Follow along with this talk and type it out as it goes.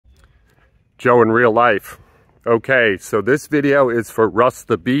Joe in real life. Okay, so this video is for Russ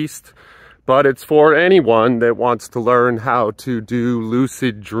the Beast, but it's for anyone that wants to learn how to do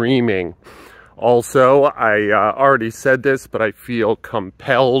lucid dreaming. Also, I already said this, but I feel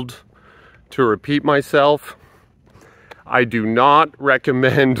compelled to repeat myself. I do not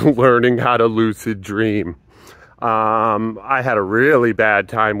recommend learning how to lucid dream. I had a really bad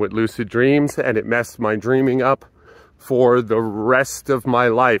time with lucid dreams, and it messed my dreaming up for the rest of my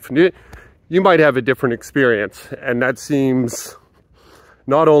life. You might have a different experience, and that seems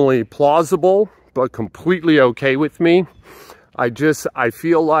not only plausible, but completely okay with me. I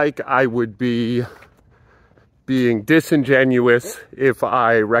feel like I would be being disingenuous if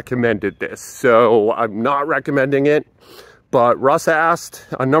I recommended this. So I'm not recommending it, but Russ asked,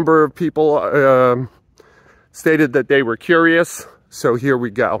 a number of people stated that they were curious, so here we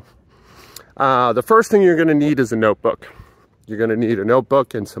go. The first thing you're gonna need is a notebook. You're gonna need a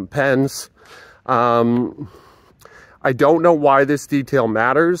notebook and some pens. I don't know why this detail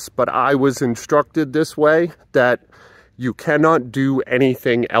matters, but I was instructed this way, that you cannot do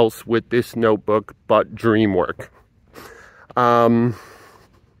anything else with this notebook but dream work. It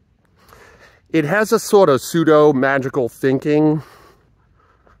has a sort of pseudo magical thinking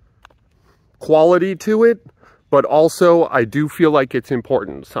quality to it, but also I do feel like it's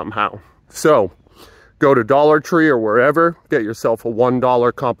important somehow. So go to Dollar Tree or wherever, get yourself a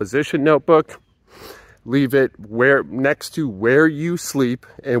 $1 composition notebook. Leave it next to where you sleep,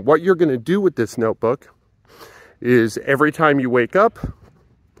 and what you're going to do with this notebook is every time you wake up,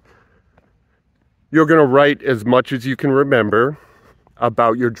 you're going to write as much as you can remember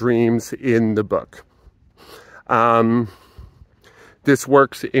about your dreams in the book. This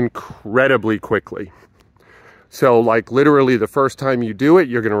works incredibly quickly. So like literally the first time you do it,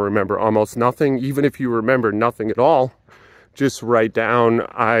 you're going to remember almost nothing. Even if you remember nothing at all, just write down,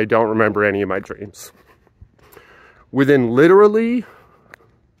 I don't remember any of my dreams. Within literally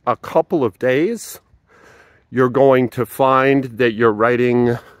a couple of days, you're going to find that you're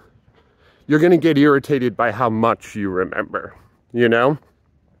going to get irritated by how much you remember, you know?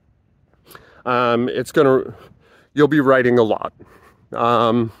 You'll be writing a lot.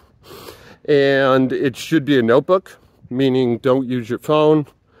 And it should be a notebook, meaning don't use your phone,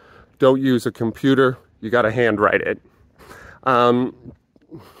 don't use a computer, you got to handwrite it. I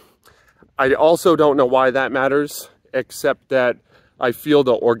also don't know why that matters, except that I feel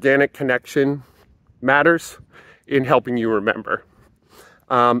the organic connection matters in helping you remember.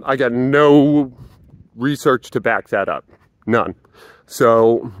 I got no research to back that up, none.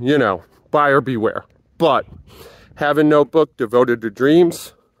 So, you know, buyer beware. But have a notebook devoted to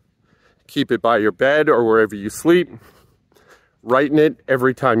dreams, keep it by your bed or wherever you sleep, writing it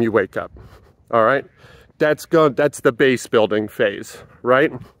every time you wake up, all right? That's the base building phase,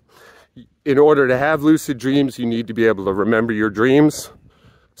 right? In order to have lucid dreams, you need to be able to remember your dreams.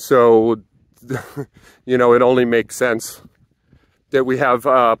 So, you know, it only makes sense that we have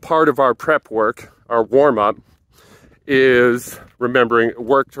part of our prep work, our warm-up, is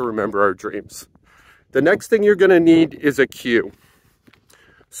work to remember our dreams. The next thing you're going to need is a cue.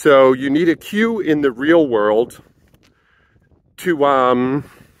 So you need a cue in the real world to,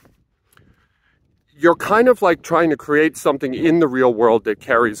 you're kind of like trying to create something in the real world that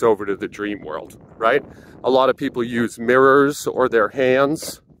carries over to the dream world, right? A lot of people use mirrors or their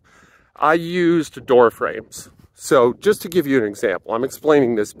hands. I used door frames. So just to give you an example, I'm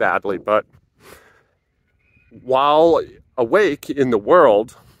explaining this badly, but while awake in the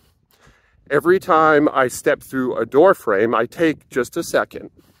world, every time I step through a door frame, I take just a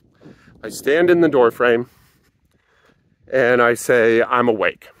second. I stand in the door frame and I say, I'm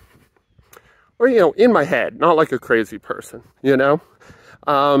awake. Or, you know, in my head, not like a crazy person, you know?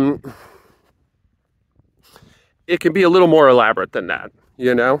 It can be a little more elaborate than that,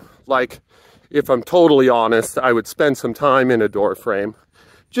 you know? Like, if I'm totally honest, I would spend some time in a door frame,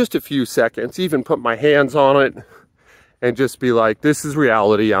 just a few seconds, even put my hands on it and just be like, this is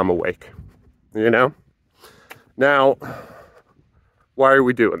reality, I'm awake, you know? Now, why are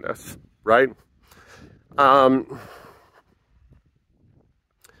we doing this, right?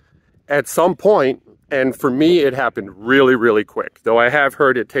 At some point, and for me, it happened really, really quick, though I have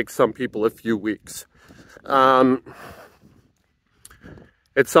heard it takes some people a few weeks. At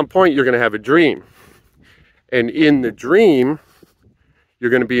some point, you're going to have a dream. And in the dream,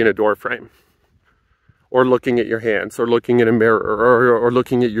 you're going to be in a door frame, or looking at your hands, or looking in a mirror, or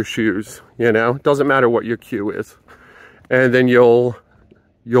looking at your shoes, you know? It doesn't matter what your cue is. And then you'll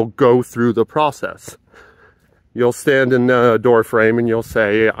go through the process. You'll stand in the door frame and you'll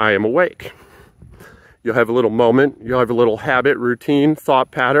say, I am awake. You'll have a little moment, you'll have a little habit, routine,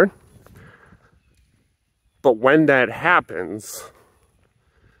 thought pattern. But when that happens,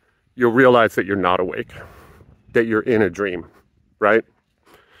 you'll realize that you're not awake, that you're in a dream, right?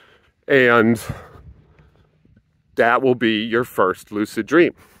 And that will be your first lucid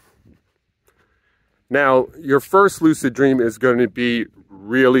dream. Now, your first lucid dream is going to be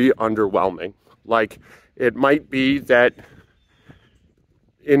really underwhelming. Like, it might be that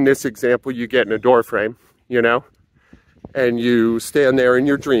in this example, you get in a door frame, you know, and you stand there and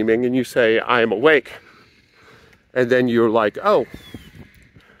you're dreaming and you say, I am awake. And then you're like, oh,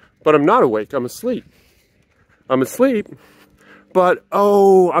 but I'm not awake, I'm asleep. I'm asleep, but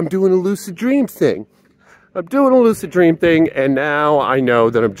oh, I'm doing a lucid dream thing. I'm doing a lucid dream thing, and now I know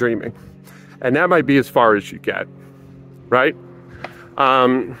that I'm dreaming. And that might be as far as you get, right?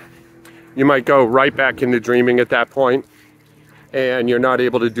 You might go right back into dreaming at that point, and you're not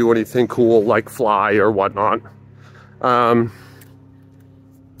able to do anything cool like fly or whatnot.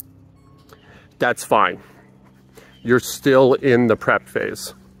 That's fine. You're still in the prep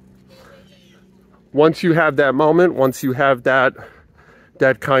phase. Once you have that moment, once you have that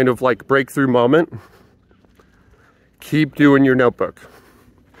kind of like breakthrough moment, keep doing your notebook.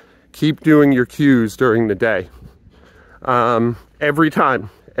 Keep doing your cues during the day. Every time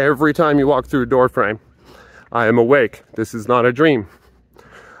you walk through a door frame, I am awake. This is not a dream.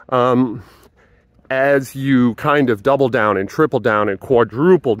 As you kind of double down and triple down and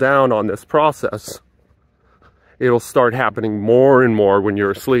quadruple down on this process, it'll start happening more and more when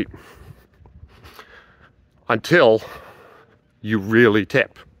you're asleep, until you really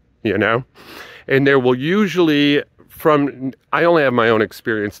tip, you know? And there will usually, I only have my own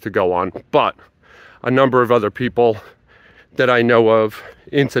experience to go on, but a number of other people that I know of,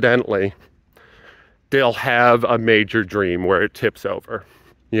 incidentally, they'll have a major dream where it tips over,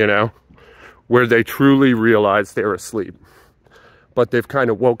 you know? Where they truly realize they're asleep, but they've kind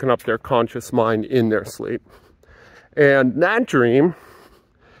of woken up their conscious mind in their sleep. And that dream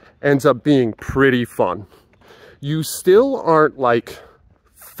ends up being pretty fun. You still aren't like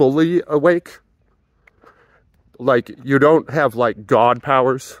fully awake. Like, you don't have like God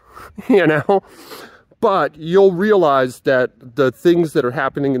powers, you know? But you'll realize that the things that are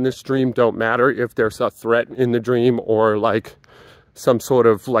happening in this dream don't matter if there's a threat in the dream or like some sort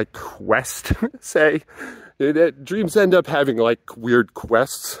of like quest, say. Dreams end up having like weird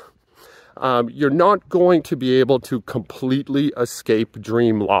quests. You're not going to be able to completely escape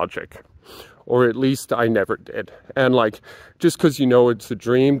dream logic. Or at least I never did. And like, just because you know it's a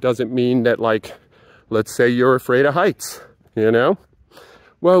dream doesn't mean that, like, let's say you're afraid of heights, you know?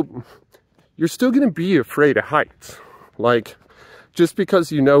 Well, you're still going to be afraid of heights. Like, just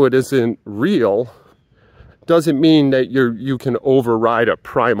because you know it isn't real doesn't mean that you can override a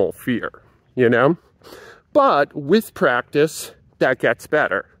primal fear, you know? But with practice, that gets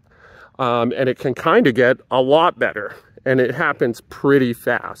better. And it can kind of get a lot better. And it happens pretty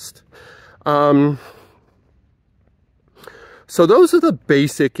fast. So those are the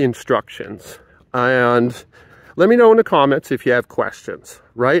basic instructions. And let me know in the comments if you have questions,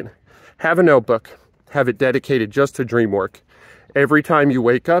 right? Have a notebook. Have it dedicated just to dream work. Every time you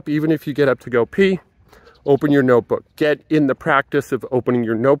wake up, even if you get up to go pee, open your notebook. Get in the practice of opening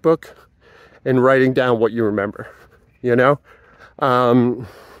your notebook and writing down what you remember, you know?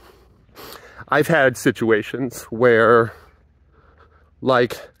 I've had situations where,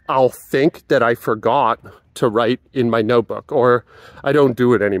 like, I'll think that I forgot to write in my notebook, or I don't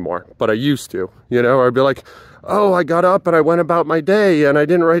do it anymore, but I used to, you know? Or I'd be like, oh, I got up and I went about my day and I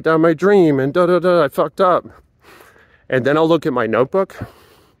didn't write down my dream and I fucked up. And then I'll look at my notebook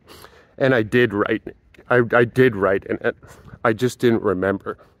and I did write. I did write in it. I just didn't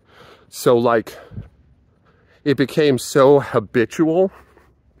remember. So like, it became so habitual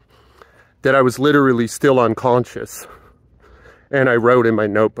that I was literally still unconscious. And I wrote in my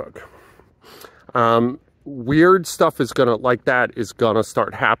notebook. Weird stuff is gonna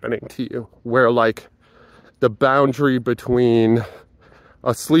start happening to you, where like the boundary between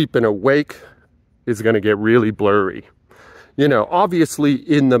asleep and awake is gonna get really blurry. You know, obviously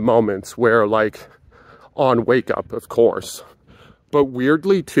in the moments where, like, on wake up, of course, but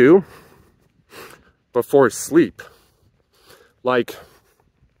weirdly too, before sleep, like,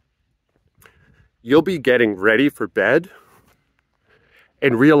 you'll be getting ready for bed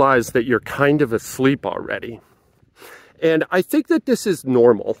and realize that you're kind of asleep already. And I think that this is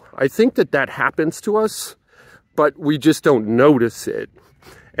normal. I think that that happens to us, but we just don't notice it.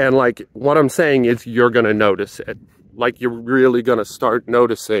 And like, what I'm saying is you're gonna notice it. Like, you're really gonna start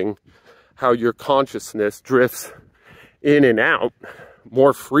noticing how your consciousness drifts in and out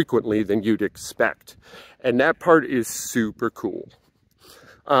more frequently than you'd expect. And that part is super cool.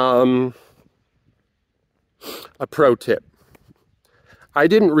 a pro tip. I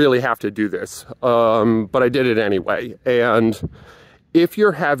didn't really have to do this, but I did it anyway. And if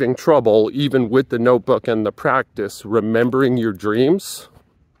you're having trouble, even with the notebook and the practice, remembering your dreams,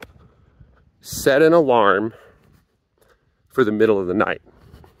 set an alarm for the middle of the night.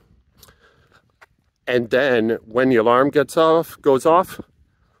 And then when the alarm goes off,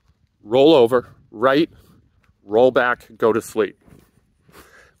 roll over, write, roll back, go to sleep.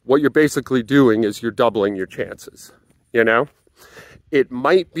 What you're basically doing is you're doubling your chances, you know? It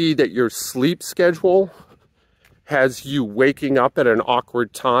might be that your sleep schedule has you waking up at an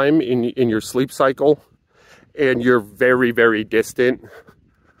awkward time in your sleep cycle, and you're very, very distant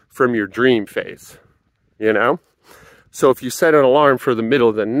from your dream phase, you know? So if you set an alarm for the middle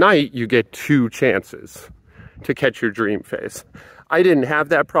of the night, you get 2 chances to catch your dream phase. I didn't have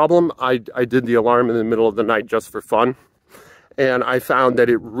that problem. I did the alarm in the middle of the night just for fun, and I found that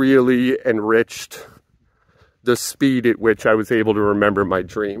it really enriched the speed at which I was able to remember my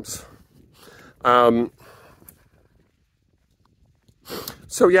dreams.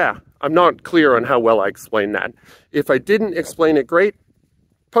 So yeah, I'm not clear on how well I explained that. If I didn't explain it great,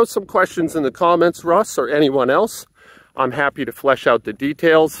 post some questions in the comments, Russ, or anyone else. I'm happy to flesh out the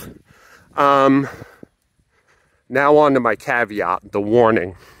details. Now on to my caveat, the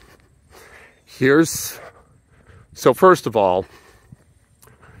warning. So first of all,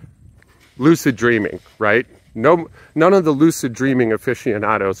 lucid dreaming, right? None of the lucid dreaming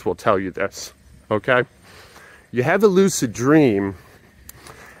aficionados will tell you this, okay? You have a lucid dream,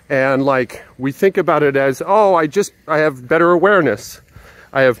 and like, we think about it as, oh, I have better awareness.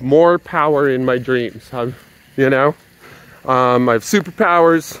 I have more power in my dreams, you know? I have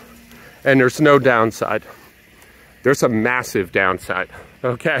superpowers, and there's no downside. There's a massive downside,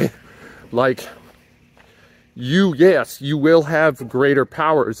 okay? Like, yes, you will have greater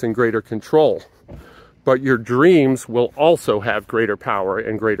powers and greater control, but your dreams will also have greater power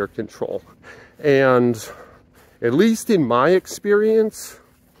and greater control. And at least in my experience,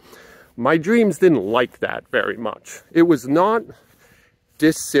 my dreams didn't like that very much. It was not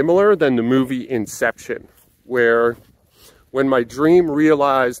dissimilar than the movie Inception, where when my dream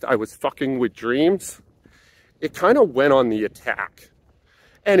realized I was fucking with dreams, it kind of went on the attack.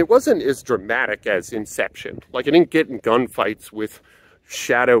 And it wasn't as dramatic as Inception. Like, I didn't get in gunfights with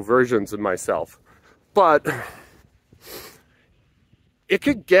shadow versions of myself. But it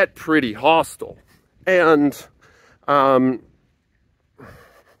could get pretty hostile. And, well,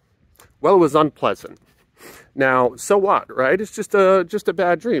 it was unpleasant. Now, so what, right? It's just a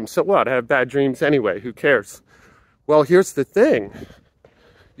bad dream. So what? I have bad dreams anyway. Who cares? Well, here's the thing.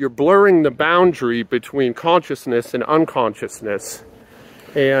 You're blurring the boundary between consciousness and unconsciousness.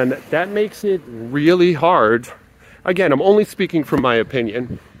 And that makes it really hard. Again, I'm only speaking from my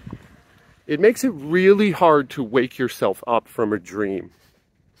opinion. It makes it really hard to wake yourself up from a dream.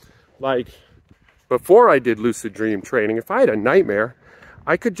 Like, before I did lucid dream training, if I had a nightmare,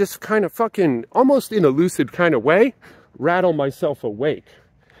 I could just kind of fucking, almost in a lucid kind of way, rattle myself awake.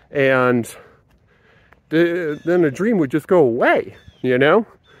 And then the dream would just go away, you know?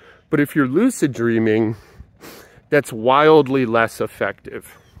 But if you're lucid dreaming, that's wildly less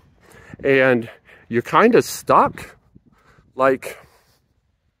effective. And you're kind of stuck. Like,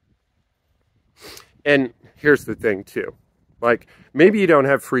 and here's the thing too. Like, maybe you don't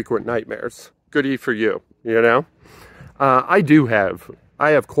have frequent nightmares. Goody for you, you know? I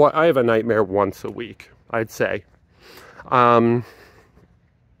have a nightmare once a week, I'd say.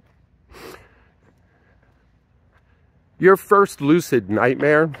 Your first lucid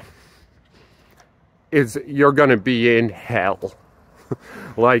nightmare is you're gonna be in hell.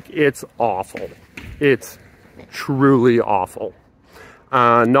 Like, it's awful. It's truly awful.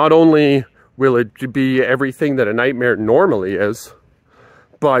 Not only will it be everything that a nightmare normally is,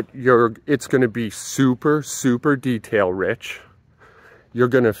 but it's gonna be super, super detail rich. You're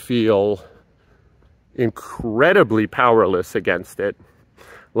gonna feel incredibly powerless against it.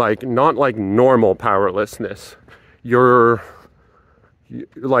 Like, not like normal powerlessness. You're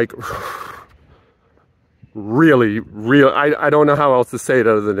like really, I don't know how else to say it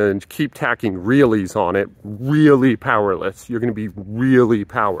other than keep tacking reallys on it. Really powerless. You're going to be really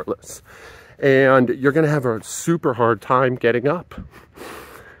powerless. And you're going to have a super hard time getting up.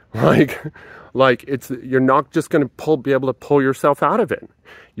 Like you're not just going to be able to pull yourself out of it.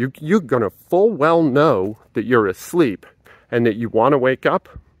 You're going to full well know that you're asleep and that you want to wake up,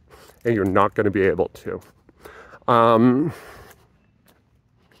 and you're not going to be able to.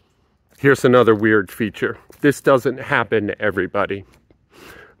 Here's another weird feature. This doesn't happen to everybody,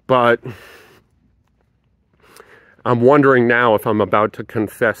 but I'm wondering now if I'm about to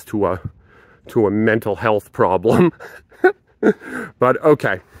confess to to a mental health problem. But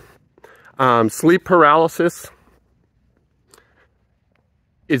okay. Sleep paralysis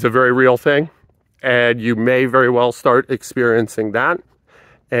is a very real thing, and you may very well start experiencing that.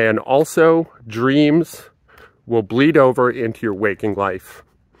 And also, dreams will bleed over into your waking life.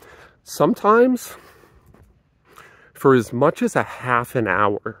 Sometimes for as much as a half an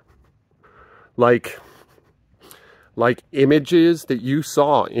hour. Like images that you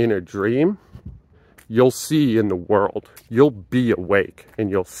saw in a dream, you'll see in the world. You'll be awake and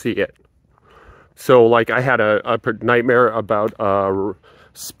you'll see it. So like I had a nightmare about a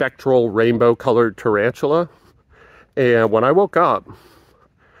spectral rainbow colored tarantula. And when I woke up,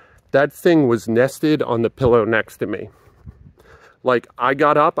 that thing was nested on the pillow next to me. Like I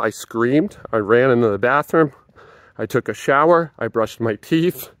got up, I screamed, I ran into the bathroom, I took a shower, I brushed my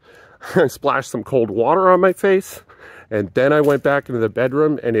teeth, I splashed some cold water on my face, and then I went back into the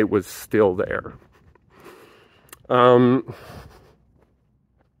bedroom and it was still there.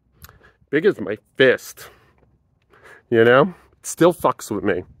 Big as my fist, you know? It still fucks with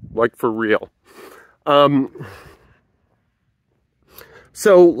me, like for real.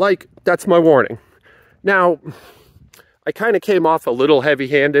 So like, that's my warning. Now, I kind of came off a little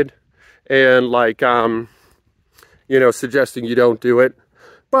heavy-handed and like, you know, suggesting you don't do it.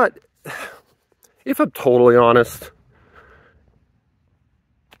 But if I'm totally honest,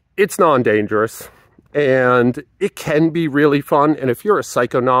 it's non-dangerous and it can be really fun. And if you're a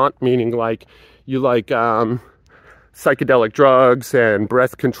psychonaut, meaning like you like psychedelic drugs and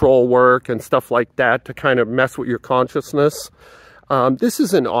breath control work and stuff like that to kind of mess with your consciousness, this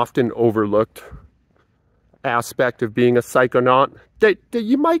is an often overlooked aspect of being a psychonaut that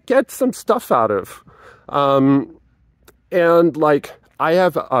you might get some stuff out of. And like, I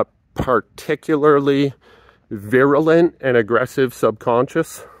have a particularly virulent and aggressive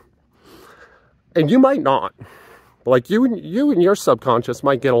subconscious, and you might not. Like you and your subconscious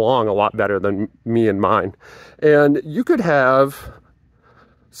might get along a lot better than me and mine, and you could have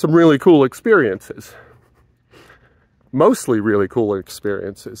some really cool experiences, mostly really cool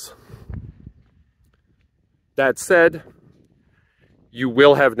experiences. That said, you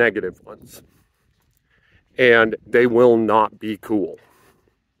will have negative ones, and they will not be cool.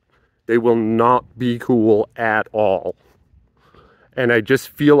 They will not be cool at all. And I just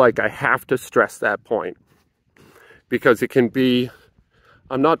feel like I have to stress that point, because it can be,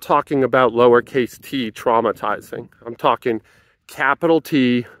 I'm not talking about lowercase t traumatizing. I'm talking capital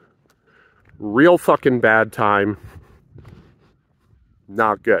T, real fucking bad time.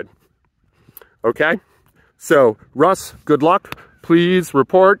 Not good. Okay? So, Russ, good luck. Please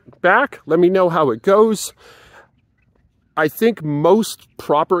report back. Let me know how it goes. I think most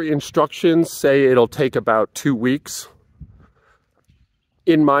proper instructions say it'll take about 2 weeks.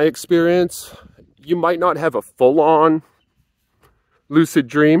 In my experience, you might not have a full-on lucid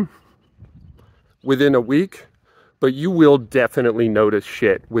dream within a week, but you will definitely notice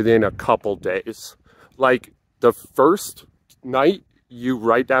shit within a couple days. Like the first night you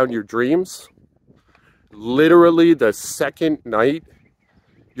write down your dreams, literally the second night,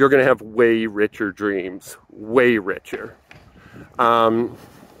 you're going to have way richer dreams, way richer. And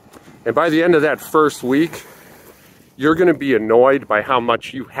by the end of that first week, you're going to be annoyed by how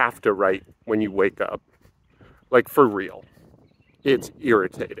much you have to write when you wake up. Like, for real. It's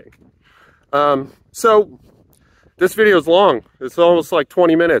irritating. So, this video is long. It's almost like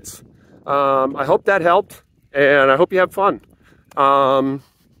 20 minutes. I hope that helped, and I hope you have fun. I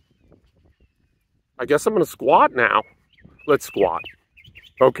guess I'm going to squat now. Let's squat.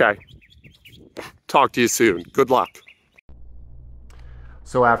 Okay. Talk to you soon. Good luck.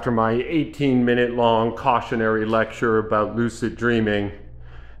 So after my 18-minute long cautionary lecture about lucid dreaming,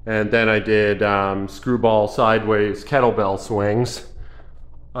 and then I did screwball sideways kettlebell swings,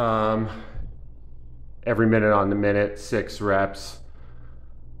 every minute on the minute, 6 reps,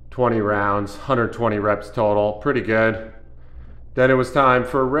 20 rounds, 120 reps total, pretty good. Then it was time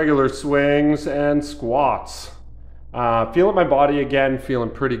for regular swings and squats. Feeling my body again, feeling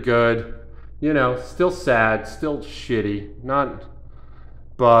pretty good. You know, still sad, still shitty,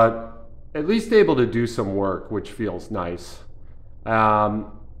 but at least able to do some work, which feels nice. I'm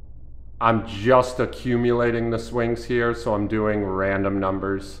just accumulating the swings here, so I'm doing random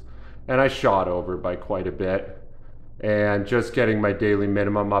numbers. And I shot over by quite a bit. And just getting my daily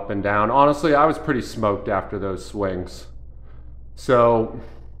minimum up and down. Honestly, I was pretty smoked after those swings. So,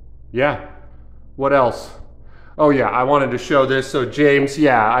 yeah. What else? Oh yeah, I wanted to show this. So James,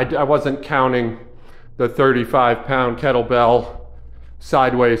 yeah, I wasn't counting the 35-pound kettlebell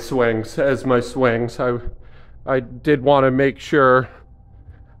sideways swings as my swings. I did want to make sure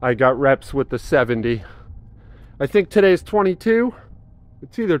I got reps with the 70. I think today's 22.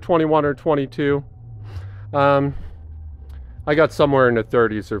 It's either 21 or 22. I got somewhere in the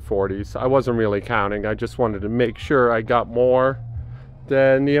 30s or 40s. I wasn't really counting. I just wanted to make sure I got more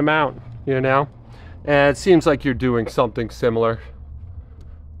than the amount, you know? And it seems like you're doing something similar.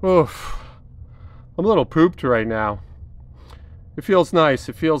 Oof. I'm a little pooped right now. It feels nice.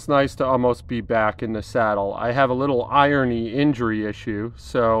 It feels nice to almost be back in the saddle. I have a little irony injury issue,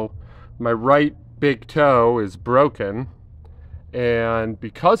 so my right big toe is broken. And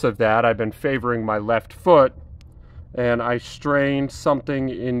because of that, I've been favoring my left foot, and I strained something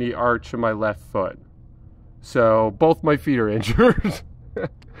in the arch of my left foot. So both my feet are injured,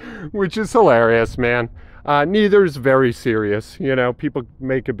 which is hilarious, man. Neither is very serious. You know, people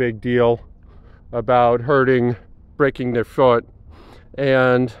make a big deal about breaking their foot.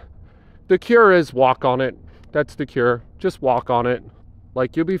 And the cure is walk on it. That's the cure. Just walk on it.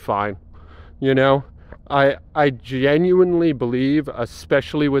 Like, you'll be fine. You know, I genuinely believe,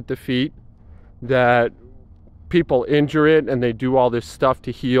 especially with the feet, that people injure it and they do all this stuff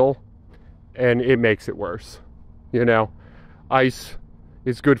to heal, and it makes it worse. You know, ice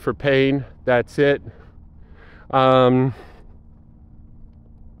is good for pain. That's it.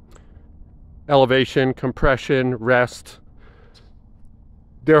 Elevation, compression, rest,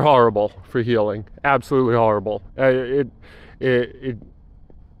 they're horrible for healing. Absolutely horrible.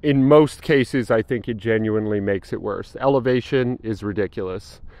 In most cases, I think it genuinely makes it worse. Elevation is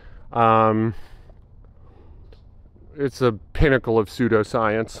ridiculous. It's a pinnacle of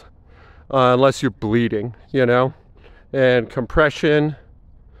pseudoscience, unless you're bleeding, you know. And compression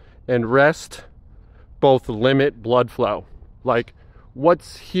and rest both limit blood flow. Like,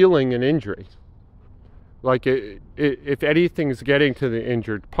 what's healing an injury? Like, if anything's getting to the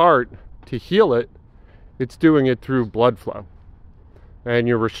injured part to heal it, it's doing it through blood flow. And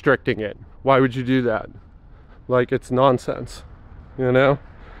you're restricting it. Why would you do that? Like, it's nonsense, you know?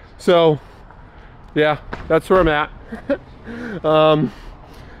 So, yeah, that's where I'm at.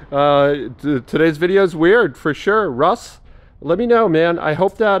 Today's video is weird, for sure. Russ, let me know, man. I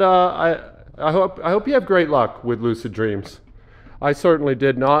hope that, I hope you have great luck with lucid dreams. I certainly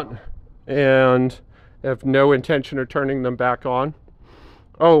did not, and have no intention of turning them back on.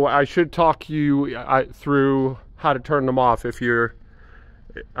 Oh, I should talk you through how to turn them off if you're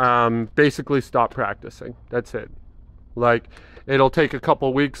basically stop practicing. That's it. Like, it'll take a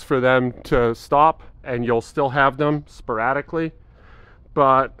couple weeks for them to stop, and you'll still have them sporadically,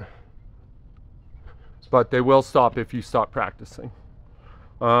 but they will stop if you stop practicing,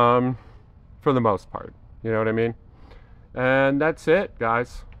 for the most part. You know what I mean? And that's it,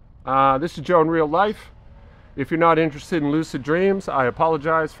 guys. This is Joe in real life. If you're not interested in lucid dreams, I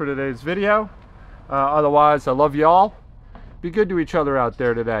apologize for today's video. Otherwise, I love you all. Be good to each other out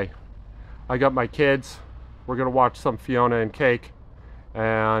there today. I got my kids. We're gonna watch some Fiona and Cake,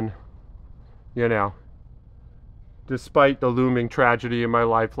 and you know, despite the looming tragedy in my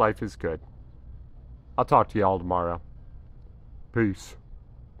life, life is good. I'll talk to you all tomorrow. Peace.